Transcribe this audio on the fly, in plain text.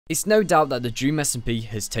It's no doubt that the Dream SMP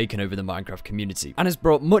has taken over the Minecraft community and has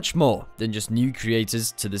brought much more than just new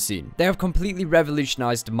creators to the scene. They have completely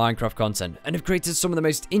revolutionized Minecraft content and have created some of the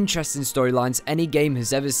most interesting storylines any game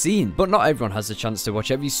has ever seen. But not everyone has the chance to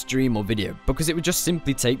watch every stream or video because it would just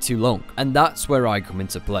simply take too long. And that's where I come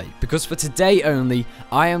into play, because for today only,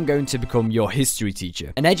 I am going to become your history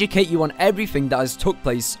teacher and educate you on everything that has took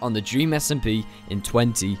place on the Dream SMP in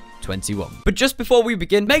 2021. But just before we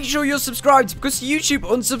begin, make sure you're subscribed because YouTube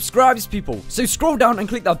unsubscribes people. So scroll down and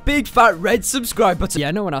click that big fat red subscribe button.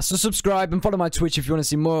 Yeah, no one has to subscribe, and follow my Twitch if you want to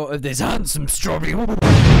see more of this handsome strawberry.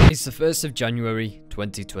 It's the 1st of January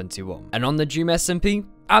 2021, and on the Dream SMP,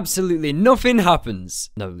 absolutely nothing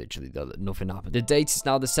happens. No, literally, nothing happened. The date is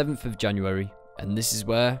now the 7th of January, and this is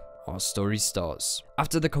where our story starts.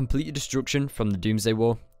 After the complete destruction from the Doomsday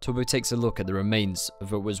War, Tubbo takes a look at the remains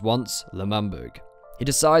of what was once L'Manberg. He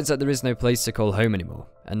decides that there is no place to call home anymore,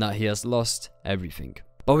 and that he has lost everything.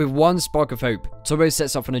 But with one spark of hope, Tubbo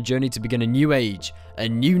sets off on a journey to begin a new age, a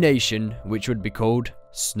new nation, which would be called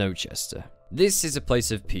Snowchester. This is a place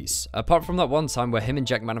of peace, apart from that one time where him and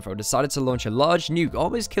Jack Manifold decided to launch a large nuke,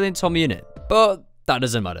 almost killing TommyInnit. But that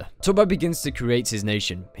doesn't matter. Tubbo begins to create his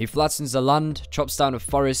nation. He flattens the land, chops down a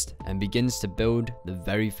forest, and begins to build the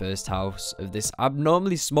very first house of this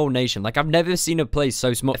abnormally small nation. Like, I've never seen a place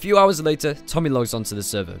so small. A few hours later, Tommy logs onto the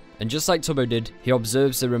server, and just like Tubbo did, he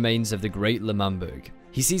observes the remains of the great L'Manberg.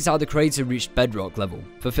 He sees how the creator reached bedrock level,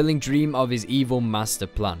 fulfilling dream of his evil master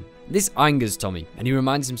plan. This angers Tommy, and he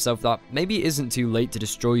reminds himself that maybe it isn't too late to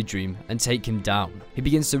destroy Dream and take him down. He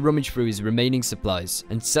begins to rummage through his remaining supplies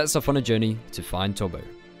and sets off on a journey to find Tubbo.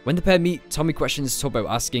 When the pair meet, Tommy questions Tubbo,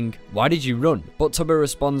 asking, "Why did you run?" But Tubbo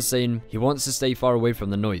responds saying he wants to stay far away from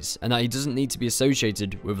the noise and that he doesn't need to be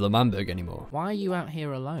associated with L'Manberg anymore. Why are you out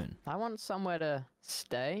here alone? I want somewhere to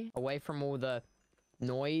stay, away from all the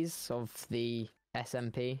noise of the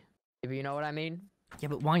SMP, if you know what I mean. Yeah,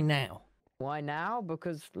 but why now? Why now?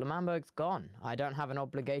 Because L'Manberg's gone. I don't have an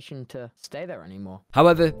obligation to stay there anymore.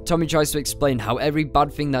 However, Tommy tries to explain how every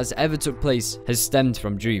bad thing that has ever took place has stemmed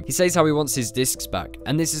from Dream. He says how he wants his discs back,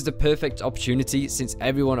 and this is the perfect opportunity since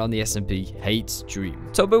everyone on the SMP hates Dream.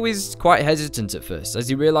 Tubbo is quite hesitant at first, as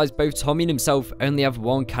he realized both Tommy and himself only have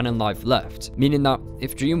one canon life left, meaning that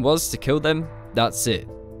if Dream was to kill them, that's it.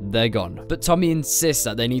 They're gone. But Tommy insists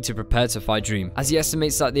that they need to prepare to fight Dream, as he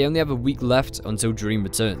estimates that they only have a week left until Dream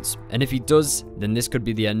returns, and if he does, then this could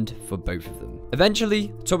be the end for both of them. Eventually,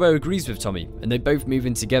 Tubbo agrees with Tommy, and they both move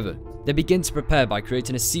in together. They begin to prepare by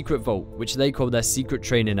creating a secret vault, which they call their secret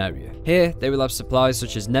training area. Here, they will have supplies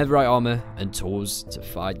such as netherite armor and tools to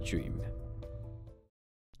fight Dream.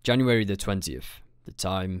 January the 20th. The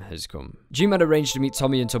time has come. Dream had arranged to meet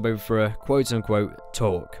Tommy and Tubbo for a quote-unquote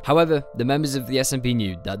talk. However, the members of the SMP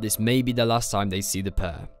knew that this may be the last time they see the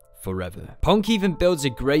pair. Forever. Punk even builds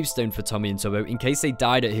a gravestone for Tommy and Tubbo in case they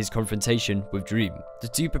died at his confrontation with Dream. The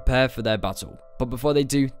two prepare for their battle, but before they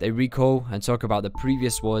do, they recall and talk about the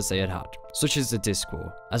previous wars they had, such as the Disc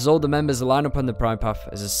War. As all the members line up on the Prime Path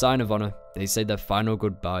as a sign of honor, they say their final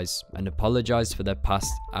goodbyes and apologize for their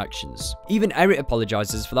past actions. Even Eric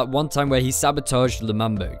apologizes for that one time where he sabotaged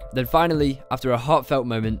L'Manberg. Then finally, after a heartfelt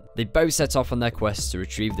moment, they both set off on their quest to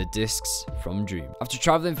retrieve the discs from Dream. After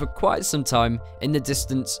traveling for quite some time, in the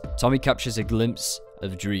distance, Tommy captures a glimpse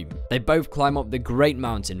of Dream. They both climb up the great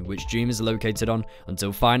mountain which Dream is located on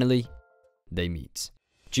until finally, they meet.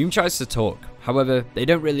 Dream tries to talk, however, they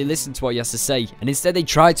don't really listen to what he has to say, and instead they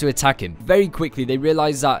try to attack him. Very quickly, they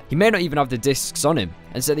realize that he may not even have the discs on him,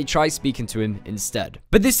 and so they try speaking to him instead.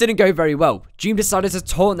 But this didn't go very well. Dream decided to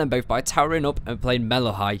taunt them both by towering up and playing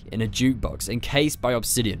Mellow High in a jukebox encased by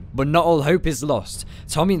obsidian. But not all hope is lost.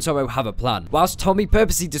 Tommy and Tubbo have a plan. Whilst Tommy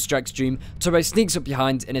purposely distracts Dream, Tubbo sneaks up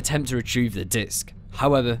behind in an attempt to retrieve the disc.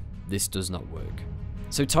 However, this does not work.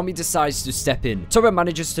 So Tommy decides to step in. Tubbo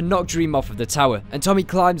manages to knock Dream off of the tower, and Tommy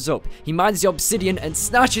climbs up. He mines the obsidian and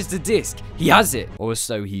snatches the disc. He has it, or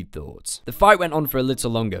so he thought. The fight went on for a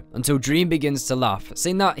little longer, until Dream begins to laugh,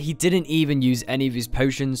 saying that he didn't even use any of his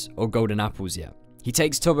potions or golden apples yet. He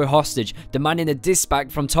takes Tubbo hostage, demanding a disc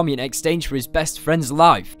back from Tommy in exchange for his best friend's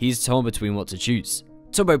life. He is torn between what to choose.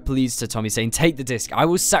 Tubbo pleads to Tommy, saying, "Take the disc, I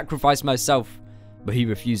will sacrifice myself." But he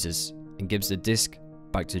refuses, and gives the disc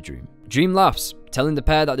back to Dream. Dream laughs, telling the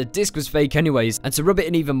pair that the disc was fake anyways, and to rub it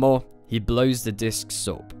in even more, he blows the discs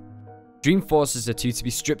up. Dream forces the two to be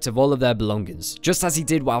stripped of all of their belongings, just as he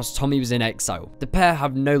did whilst Tommy was in exile. The pair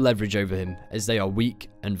have no leverage over him, as they are weak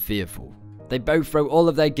and fearful. They both throw all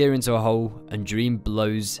of their gear into a hole, and Dream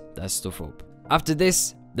blows their stuff up. After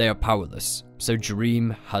this, they are powerless, so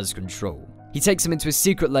Dream has control. He takes them into a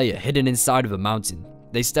secret lair hidden inside of a mountain.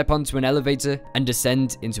 They step onto an elevator and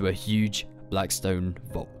descend into a huge Blackstone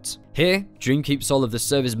Vault. Here, Dream keeps all of the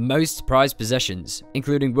server's most prized possessions,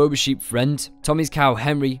 including Robosheep Friend, Tommy's cow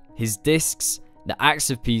Henry, his discs, the Axe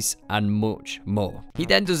of Peace, and much more. He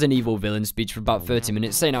then does an evil villain speech for about 30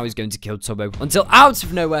 minutes, saying how he's going to kill Tubbo, until out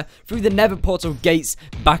of nowhere, through the Nether portal gates,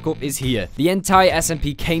 backup is here. The entire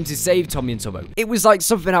SMP came to save Tommy and Tubbo. It was like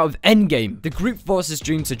something out of Endgame. The group forces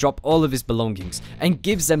Dream to drop all of his belongings, and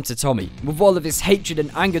gives them to Tommy. With all of his hatred and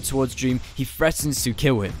anger towards Dream, he threatens to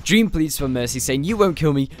kill him. Dream pleads for mercy, saying, "You won't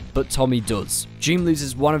kill me," but Tommy does. Dream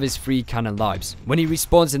loses one of his 3 cannon lives. When he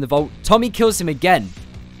respawns in the vault, Tommy kills him again.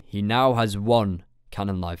 He now has 1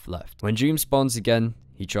 cannon life left. When Dream spawns again,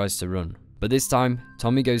 he tries to run. But this time,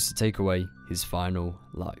 Tommy goes to take away his final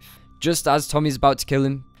life. Just as Tommy's about to kill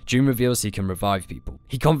him, Dream reveals he can revive people.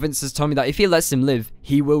 He convinces Tommy that if he lets him live,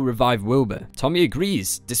 he will revive Wilbur. Tommy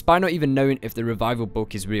agrees, despite not even knowing if the revival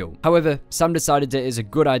book is real. However, Sam decided it is a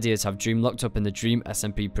good idea to have Dream locked up in the Dream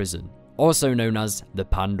SMP prison, also known as the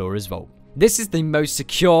Pandora's Vault. This is the most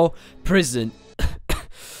secure prison.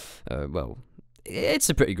 Well, it's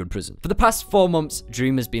a pretty good prison. For the past 4 months,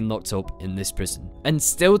 Dream has been locked up in this prison, and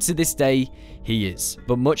still to this day, he is.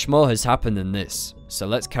 But much more has happened than this, so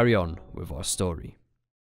let's carry on with our story.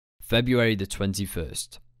 February the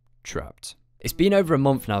 21st. Trapped. It's been over a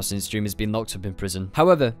month now since Dream has been locked up in prison.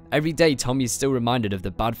 However, every day Tommy is still reminded of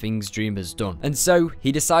the bad things Dream has done, and so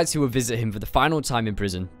he decides he will visit him for the final time in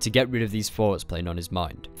prison to get rid of these thoughts playing on his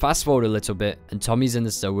mind. Fast forward a little bit, and Tommy's in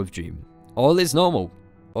the cell with Dream. All is normal.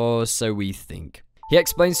 Or so we think. He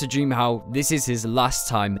explains to Dream how this is his last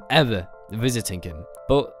time ever visiting him.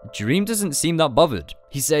 But Dream doesn't seem that bothered.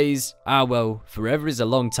 He says, well, forever is a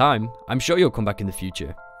long time. I'm sure you'll come back in the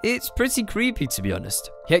future. It's pretty creepy, to be honest.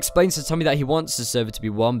 He explains to Tommy that he wants the server to be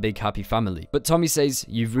one big happy family. But Tommy says,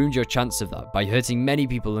 you've ruined your chance of that by hurting many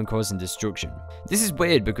people and causing destruction. This is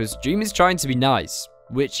weird because Dream is trying to be nice,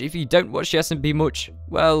 which, if you don't watch the SMP much,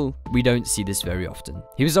 well, we don't see this very often.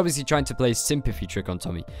 He was obviously trying to play a sympathy trick on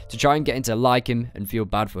Tommy, to try and get him to like him and feel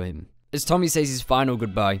bad for him. As Tommy says his final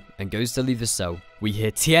goodbye and goes to leave the cell, we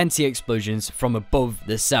hear TNT explosions from above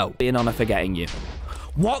the cell. Be an honor forgetting you.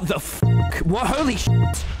 What the f***? What? Holy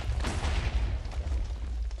shit!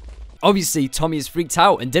 Obviously, Tommy is freaked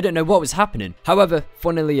out and didn't know what was happening. However,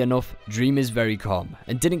 funnily enough, Dream is very calm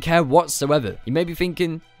and didn't care whatsoever. You may be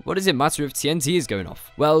thinking, what does it matter if TNT is going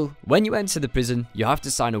off? Well, when you enter the prison, you have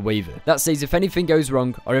to sign a waiver. That says if anything goes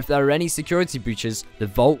wrong or if there are any security breaches, the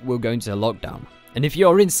vault will go into lockdown. And if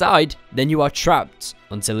you're inside, then you are trapped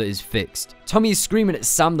until it is fixed. Tommy is screaming at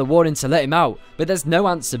Sam the warden to let him out, but there's no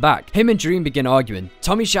answer back. Him and Dream begin arguing.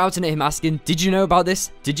 Tommy shouting at him asking, did you know about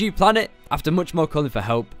this? Did you plan it? After much more calling for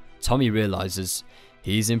help, Tommy realizes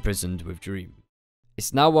he's imprisoned with Dream.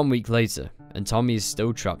 It's now 1 week later, and Tommy is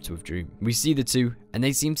still trapped with Dream. We see the two, and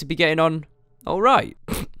they seem to be getting on alright.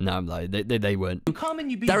 No, I'm lying, they weren't. You come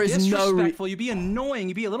and you be disrespectful, you be annoying,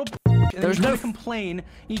 you be a little and then you come complain, and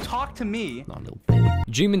you talk to me. Not a little bitch.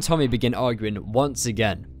 Dream and Tommy begin arguing once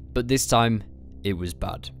again, but this time, it was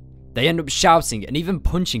bad. They end up shouting and even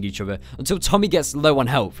punching each other until Tommy gets low on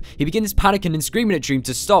health. He begins panicking and screaming at Dream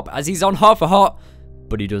to stop as he's on half a heart,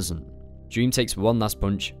 but he doesn't. Dream takes one last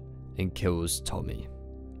punch and kills Tommy.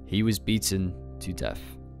 He was beaten to death.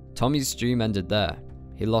 Tommy's stream ended there.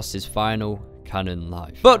 He lost his final canon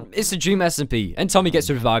life. But it's a Dream SMP, and Tommy gets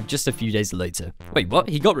revived just a few days later. Wait, what?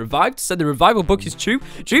 He got revived? So the revival book is true?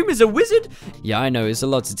 Dream is a wizard? Yeah, I know, it's a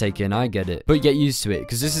lot to take in, I get it. But get used to it,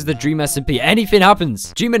 because this is the Dream SMP. Anything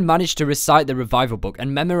happens. Dream had managed to recite the revival book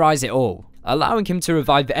and memorize it all, allowing him to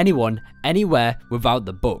revive anyone, anywhere, without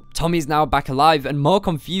the book. Tommy's now back alive and more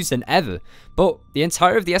confused than ever, but the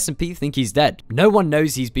entire of the SMP think he's dead. No one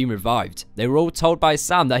knows he's been revived. They were all told by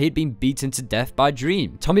Sam that he'd been beaten to death by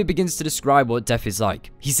Dream. Tommy begins to describe what death is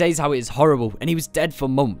like. He says how it is horrible and he was dead for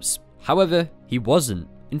months. However, he wasn't.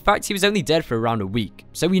 In fact, he was only dead for around a week,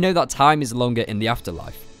 so we know that time is longer in the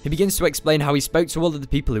afterlife. He begins to explain how he spoke to all of the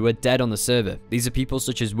people who were dead on the server. These are people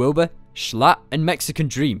such as Wilbur, Schlatt, and Mexican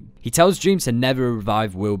Dream. He tells Dream to never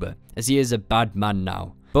revive Wilbur, as he is a bad man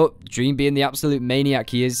now. But Dream, being the absolute maniac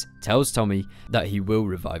he is, tells Tommy that he will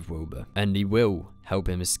revive Wilbur, and he will help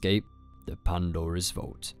him escape the Pandora's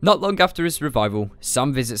Vault. Not long after his revival,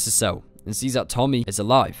 Sam visits the cell and sees that Tommy is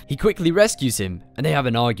alive. He quickly rescues him, and they have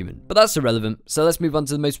an argument. But that's irrelevant, so let's move on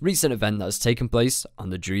to the most recent event that has taken place on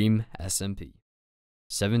the Dream SMP.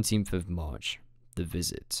 17th of March, the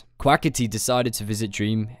visit. Quackity decided to visit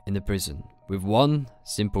Dream in the prison with one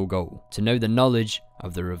simple goal: to know the knowledge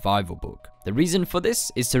of the revival book. The reason for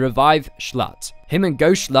this is to revive Schlatt. Him and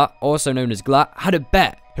Ghost Schlatt, also known as Glatt, had a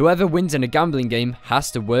bet. Whoever wins in a gambling game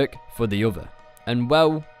has to work for the other. And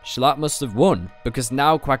well, Schlatt must have won, because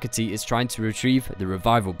now Quackity is trying to retrieve the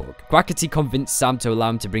revival book. Quackity convinced Sam to allow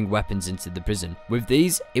him to bring weapons into the prison. With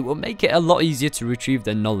these, it will make it a lot easier to retrieve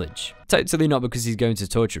their knowledge. Totally not because he's going to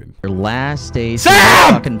torture him. Your last days in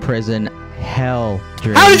fucking prison. Hell,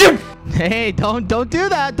 Dream. How did you? Hey, don't do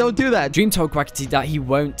that. Don't do that. Dream told Quackity that he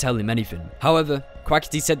won't tell him anything. However,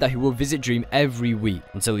 Quackity said that he will visit Dream every week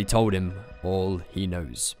until he told him all he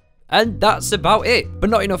knows. And that's about it. But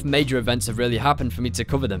not enough major events have really happened for me to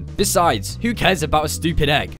cover them. Besides, who cares about a stupid egg?